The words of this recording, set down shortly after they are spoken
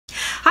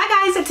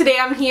today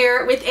I'm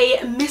here with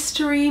a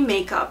mystery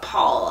makeup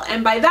haul,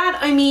 and by that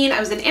I mean I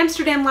was in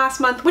Amsterdam last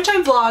month, which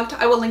I vlogged.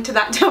 I will link to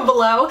that down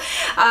below.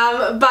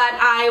 But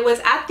I was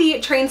at the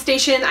train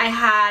station. I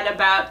had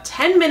about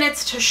 10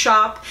 minutes to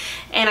shop,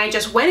 and I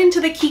just went into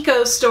the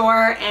Kiko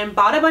store and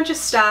bought a bunch of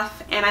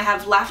stuff, and I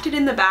have left it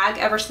in the bag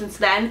ever since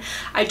then.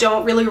 I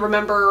don't really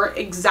remember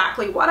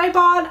exactly what I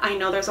bought. I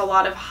know there's a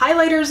lot of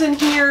highlighters in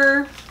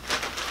here.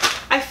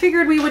 I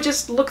figured we would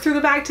just look through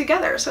the bag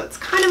together, so it's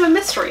kind of a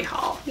mystery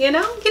haul, you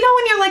know? You know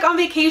when you're like on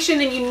vacation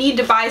and you need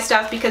to buy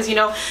stuff because, you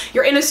know,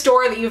 you're in a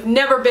store that you've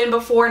never been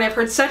before, and I've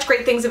heard such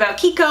great things about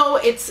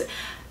Kiko. It's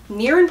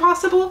near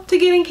impossible to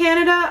get in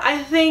Canada,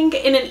 I think,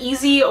 in an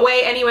easy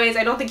way anyways.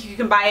 I don't think you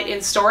can buy it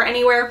in store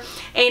anywhere.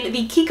 And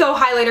the Kiko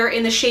highlighter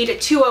in the shade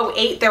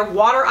 208, their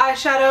water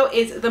eyeshadow,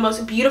 is the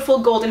most beautiful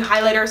golden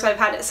highlighter, so I've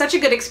had such a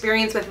good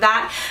experience with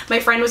that. My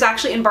friend was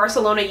actually in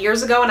Barcelona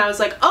years ago, and I was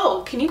like,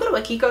 oh, can you go to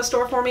a Kiko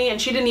store for me?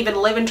 And she didn't even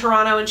live in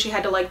Toronto, and she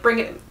had to like bring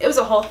it. It was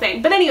a whole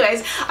thing. But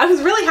anyways, I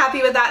was really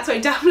happy with that, so I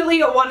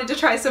definitely wanted to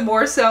try some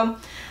more, so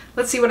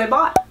let's see what I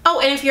bought.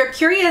 Oh, and if you're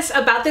curious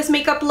about this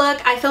makeup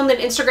look, I filmed an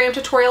Instagram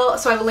tutorial,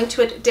 so I have a link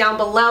to it down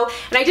below.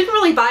 And I didn't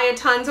really buy a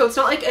ton, so it's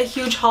not like a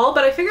huge haul,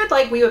 but I figured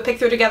like we would pick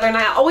through together, and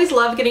I always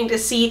love getting to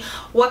see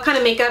what kind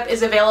of makeup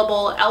is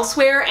available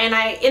elsewhere. And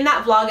in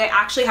that vlog, I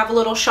actually have a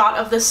little shot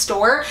of the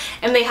store,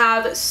 and they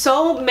have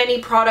so many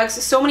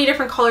products, so many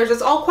different colors.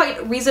 It's all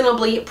quite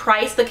reasonably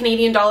priced. The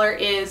Canadian dollar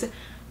is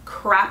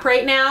crap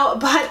right now,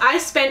 but I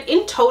spent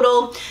in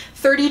total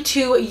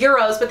 32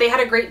 euros, but they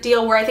had a great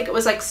deal where I think it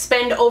was like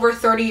spend over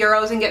 30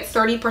 euros and get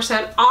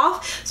 30%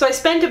 off. So I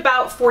spent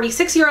about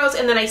 46 euros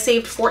and then I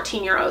saved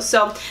 14 euros.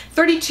 So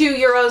 32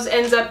 euros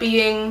ends up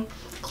being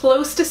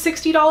close to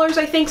 $60,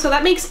 I think. So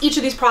that makes each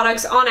of these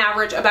products on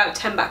average about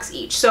 10 bucks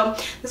each. So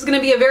this is going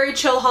to be a very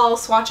chill haul,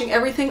 swatching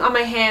everything on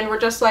my hand.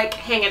 We're just like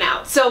hanging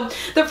out. So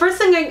the first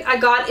thing I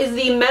got is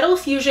the Metal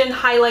Fusion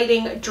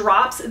Highlighting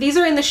Drops. These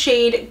are in the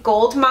shade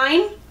Gold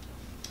Mine.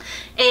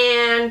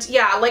 And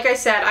yeah, like I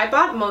said, I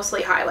bought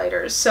mostly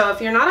highlighters, so if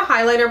you're not a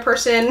highlighter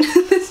person,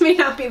 this may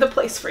not be the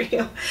place for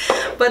you.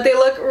 But they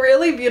look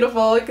really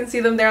beautiful. You can see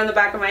them there on the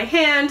back of my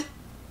hand.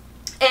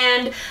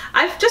 And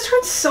I've just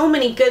heard so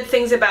many good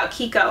things about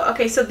Kiko.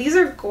 Okay, so these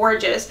are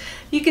gorgeous.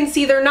 You can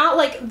see they're not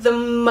like the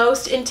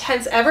most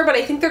intense ever, but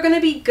I think they're going to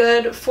be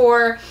good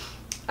for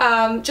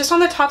just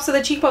on the tops of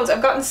the cheekbones.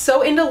 I've gotten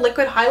so into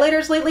liquid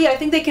highlighters lately. I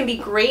think they can be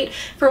great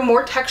for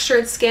more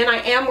textured skin.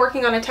 I am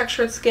working on a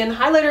textured skin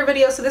highlighter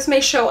video, so this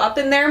may show up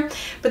in there,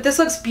 but this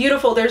looks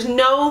beautiful. There's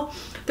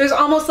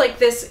almost like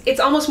this, it's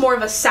almost more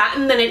of a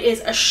satin than it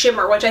is a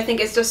shimmer, which I think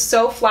is just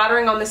so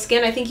flattering on the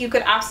skin. I think you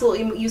could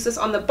absolutely use this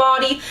on the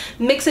body,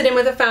 mix it in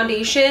with a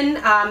foundation.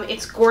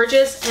 It's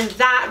gorgeous, and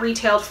that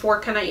retailed for,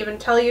 can I even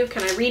tell you,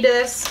 can I read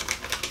this?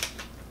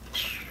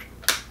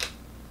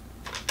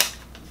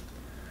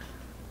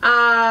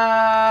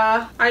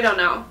 I don't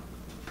know.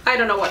 I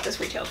don't know what this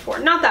retailed for.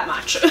 Not that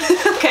much.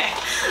 Okay,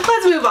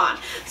 let's move on.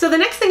 So the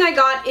next thing I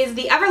got is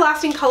the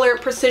Everlasting Color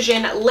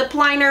Precision Lip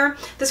Liner.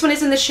 This one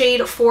is in the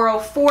shade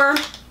 404.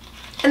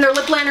 And their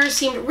lip liners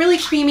seemed really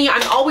creamy.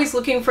 I'm always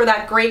looking for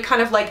that great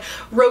kind of like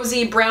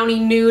rosy brownie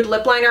nude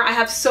lip liner. I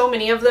have so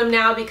many of them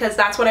now because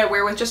that's what I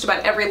wear with just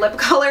about every lip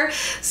color.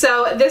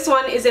 So this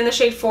one is in the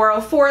shade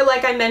 404,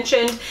 like I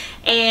mentioned.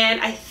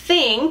 And I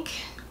think,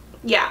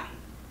 yeah,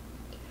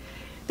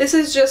 this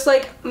is just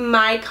like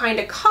my kind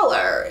of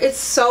color. It's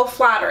so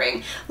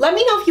flattering. Let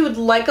me know if you would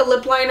like a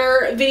lip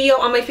liner video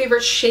on my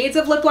favorite shades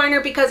of lip liner,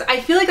 because I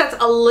feel like that's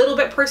a little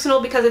bit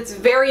personal because it's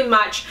very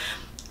much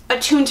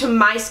attuned to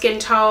my skin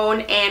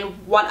tone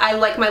and what I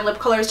like my lip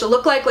colors to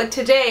look like. Like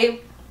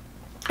today,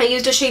 I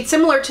used a shade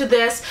similar to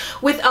this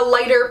with a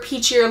lighter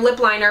peachier lip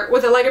liner,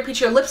 with a lighter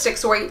peachier lipstick,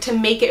 sorry, to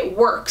make it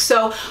work.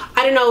 So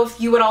I don't know if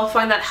you would all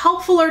find that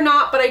helpful or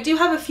not, but I do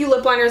have a few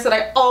lip liners that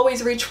I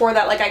always reach for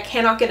that like I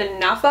cannot get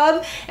enough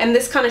of, and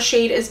this kind of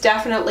shade is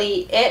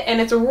definitely it, and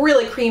it's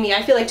really creamy.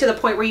 I feel like to the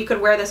point where you could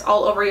wear this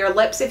all over your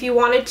lips if you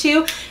wanted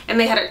to, and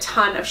they had a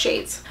ton of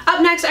shades.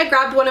 Up next, I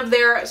grabbed one of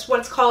their,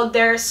 what's called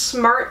their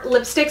Smart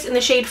lipsticks in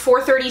the shade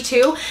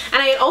 432,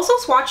 and I had also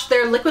swatched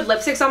their liquid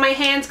lipsticks on my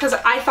hands because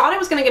I thought I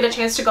was going to get a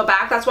chance to go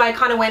back. That's why I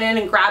kind of went in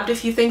and grabbed a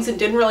few things and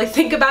didn't really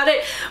think about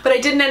it, but I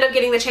didn't end up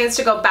getting the chance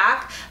to go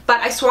back.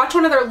 But I swatched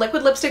one of their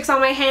liquid lipsticks on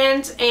my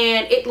hand,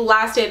 and it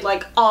lasted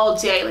like all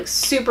day, like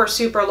super,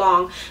 super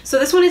long. So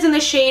this one is in the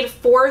shade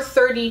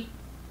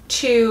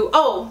 432.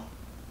 Oh,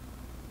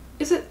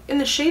 is it in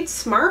the shade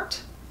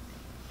Smart?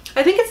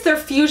 I think it's their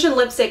Fusion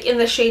lipstick in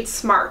the shade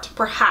Smart,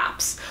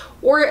 perhaps.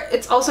 Or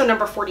it's also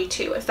number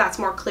 42, if that's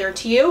more clear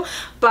to you.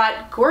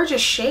 But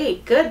gorgeous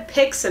shade. Good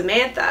pick,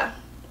 Samantha.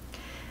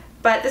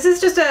 But this is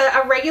just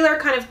a regular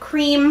kind of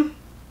cream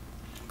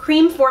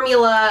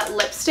formula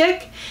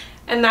lipstick.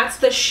 And that's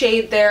the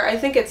shade there. I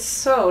think it's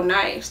so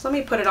nice. Let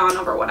me put it on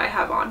over what I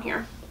have on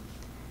here.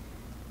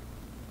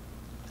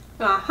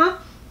 Uh-huh.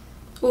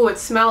 Ooh, it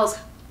smells,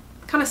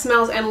 kind of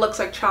smells and looks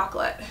like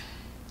chocolate.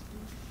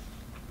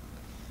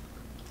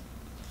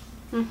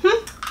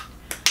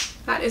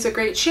 That is a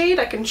great shade.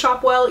 I can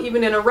shop well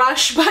even in a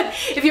rush, but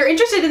if you're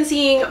interested in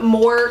seeing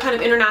more kind of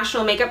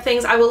international makeup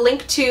things, I will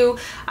link to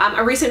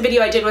a recent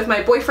video I did with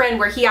my boyfriend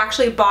where he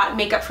actually bought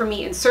makeup for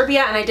me in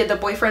Serbia, and I did the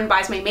boyfriend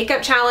buys my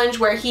makeup challenge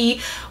where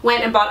he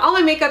went and bought all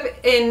my makeup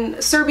in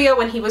Serbia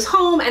when he was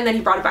home, and then he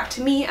brought it back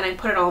to me and I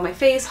put it all on my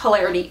face.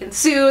 Hilarity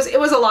ensues. It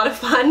was a lot of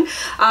fun.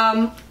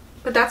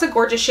 But that's a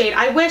gorgeous shade.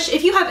 I wish,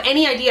 if you have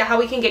any idea how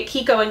we can get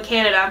Kiko in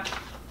Canada,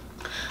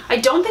 I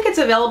don't think it's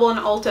available in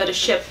Ulta to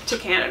ship to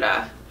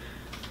Canada.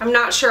 I'm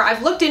not sure.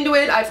 I've looked into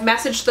it, I've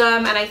messaged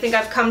them, and I think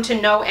I've come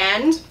to no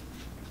end.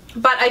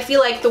 But I feel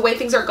like the way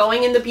things are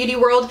going in the beauty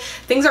world,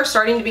 things are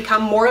starting to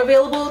become more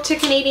available to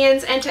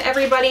Canadians and to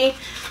everybody,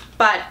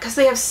 but because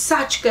they have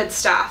such good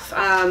stuff.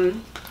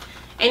 And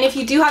if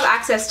you do have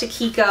access to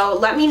Kiko,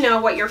 let me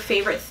know what your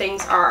favorite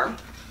things are.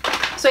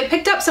 So I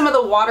picked up some of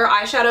the water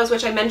eyeshadows,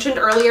 which I mentioned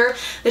earlier.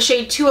 The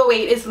shade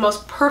 208 is the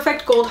most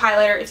perfect gold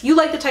highlighter. If you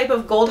like the type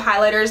of gold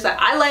highlighters that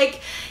I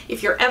like,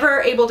 if you're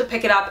ever able to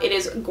pick it up, it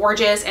is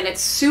gorgeous and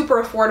it's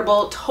super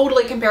affordable,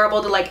 totally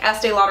comparable to like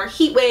Estee Lauder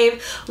Heat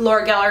Wave,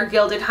 Laura Geller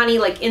Gilded Honey,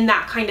 like in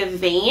that kind of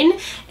vein,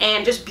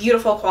 and just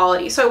beautiful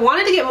quality. So I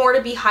wanted to get more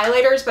to be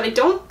highlighters, but I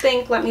don't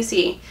think, let me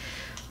see.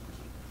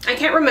 I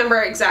can't remember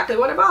exactly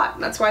what I bought.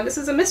 That's why this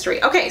is a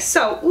mystery. Okay,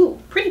 so, ooh,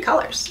 pretty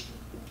colors.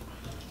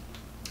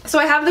 So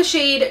I have the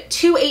shade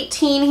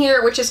 218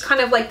 here, which is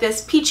kind of like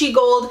this peachy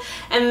gold,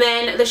 and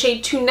then the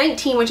shade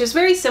 219, which is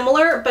very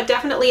similar, but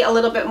definitely a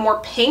little bit more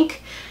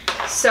pink.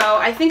 So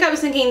I think I was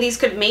thinking these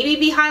could maybe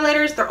be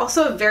highlighters. They're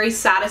also a very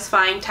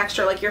satisfying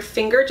texture, like your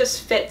finger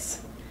just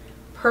fits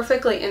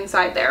perfectly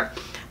inside there.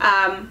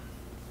 I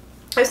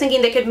was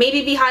thinking they could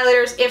maybe be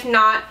highlighters, if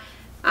not,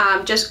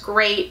 just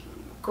great,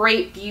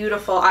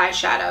 beautiful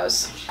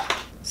eyeshadows.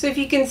 So if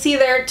you can see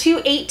there,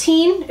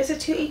 218, is it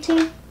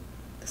 218?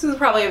 This is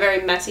probably a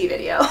very messy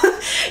video.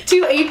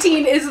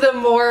 218 is the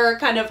more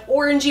kind of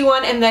orangey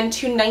one, and then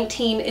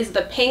 219 is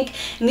the pink.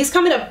 And these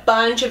come in a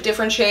bunch of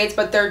different shades,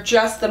 but they're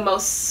just the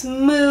most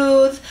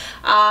smooth,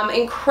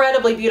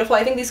 incredibly beautiful.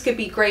 I think these could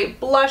be great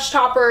blush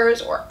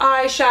toppers or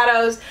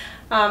eyeshadows,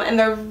 and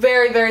they're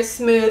very, very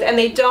smooth, and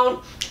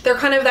they're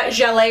kind of that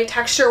gelée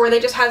texture where they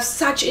just have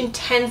such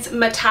intense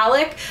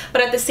metallic, but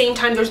at the same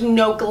time there's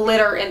no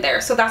glitter in there.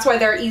 So that's why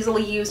they're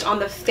easily used on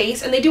the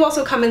face. And they do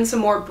also come in some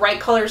more bright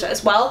colors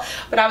as well,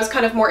 but I was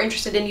kind of more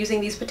interested in using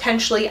these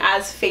potentially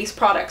as face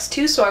products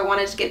too, so I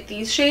wanted to get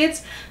these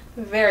shades.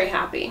 Very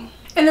happy.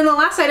 And then the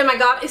last item I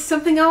got is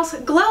something else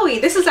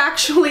glowy. This is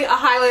actually a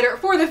highlighter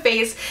for the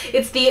face.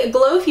 It's the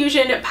Glow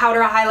Fusion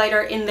Powder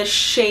Highlighter in the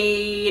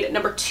shade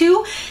number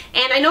 2.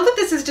 And I know that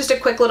this is just a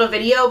quick little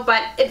video,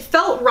 but it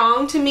felt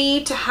wrong to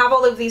me to have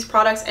all of these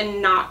products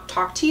and not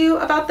talk to you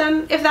about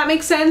them, if that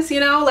makes sense, you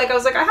know? Like I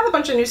was like, I have a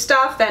bunch of new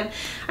stuff, and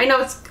I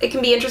know it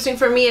can be interesting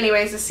for me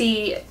anyways to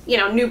see, you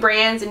know, new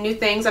brands and new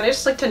things, and I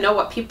just like to know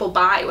what people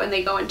buy when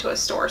they go into a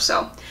store.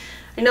 So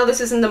I know this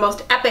isn't the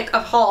most epic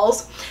of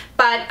hauls,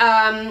 but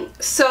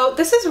so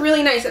this is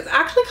really nice. It's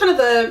actually kind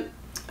of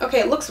okay,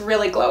 it looks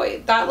really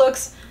glowy. That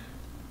looks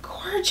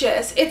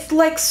gorgeous. It's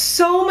like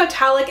so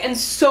metallic and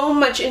so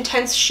much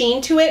intense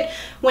sheen to it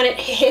when it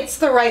hits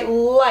the right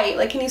light.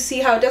 Like, can you see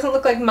how it doesn't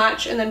look like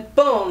much, and then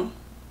boom,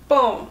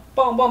 boom,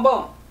 boom, boom,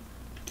 boom.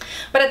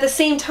 But at the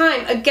same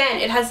time,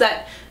 again, it has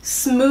that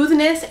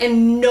smoothness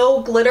and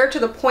no glitter to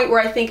the point where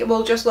I think it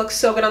will just look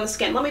so good on the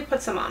skin. Let me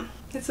put some on.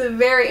 It's a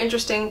very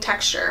interesting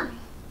texture.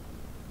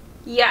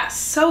 Yes,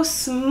 so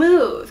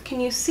smooth. Can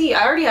you see?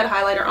 I already had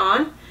highlighter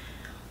on.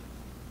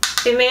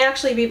 It may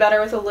actually be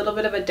better with a little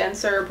bit of a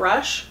denser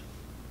brush,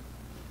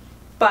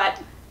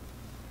 but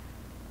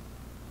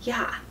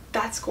yeah,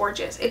 that's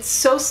gorgeous. It's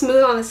so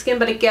smooth on the skin,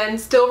 but again,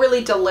 still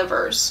really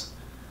delivers.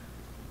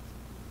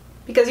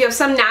 Because you have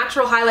some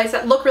natural highlights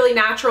that look really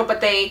natural,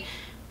 but they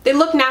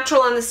look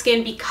natural on the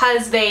skin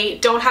because they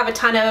don't have a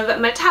ton of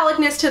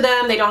metallicness to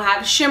them, they don't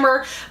have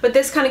shimmer, but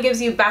this kind of gives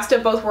you best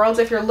of both worlds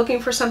if you're looking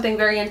for something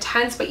very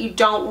intense but you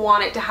don't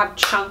want it to have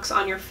chunks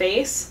on your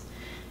face.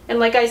 And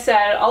like I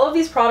said, all of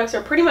these products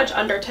are pretty much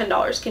under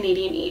 $10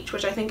 Canadian each,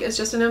 which I think is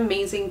just an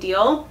amazing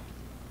deal.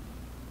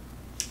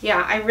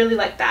 Yeah, I really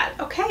like that.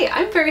 Okay,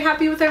 I'm very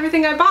happy with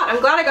everything I bought.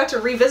 I'm glad I got to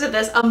revisit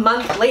this a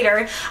month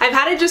later. I've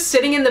had it just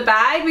sitting in the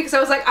bag because I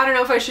was like, I don't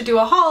know if I should do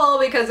a haul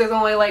because there's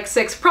only like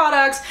 6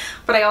 products,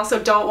 but I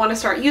also don't want to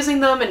start using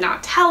them and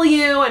not tell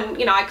you. And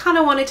you know, I kind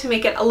of wanted to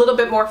make it a little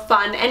bit more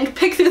fun and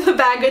pick through the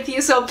bag with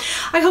you. So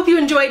I hope you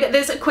enjoyed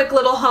this quick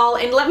little haul,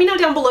 and let me know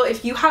down below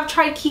if you have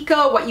tried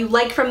Kiko, what you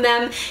like from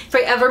them. If I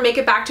ever make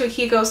it back to a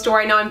Kiko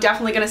store, I know I'm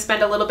definitely going to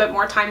spend a little bit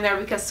more time there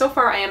because so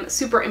far I am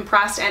super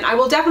impressed, and I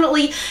will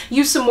definitely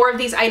use some more of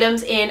these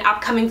items in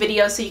upcoming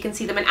videos so you can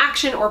see them in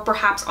action, or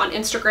perhaps on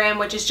Instagram,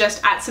 which is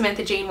just at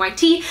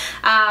SamanthaJaneYT.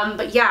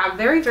 But yeah,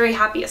 very, very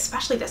happy,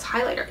 especially this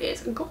highlighter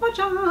is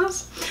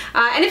gorgeous.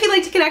 And if you'd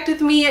like to connect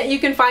with me, you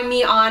can find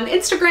me on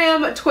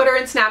Instagram, Twitter,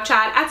 and Snapchat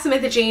at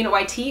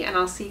SamanthaJaneYT, and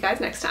I'll see you guys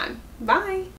next time. Bye!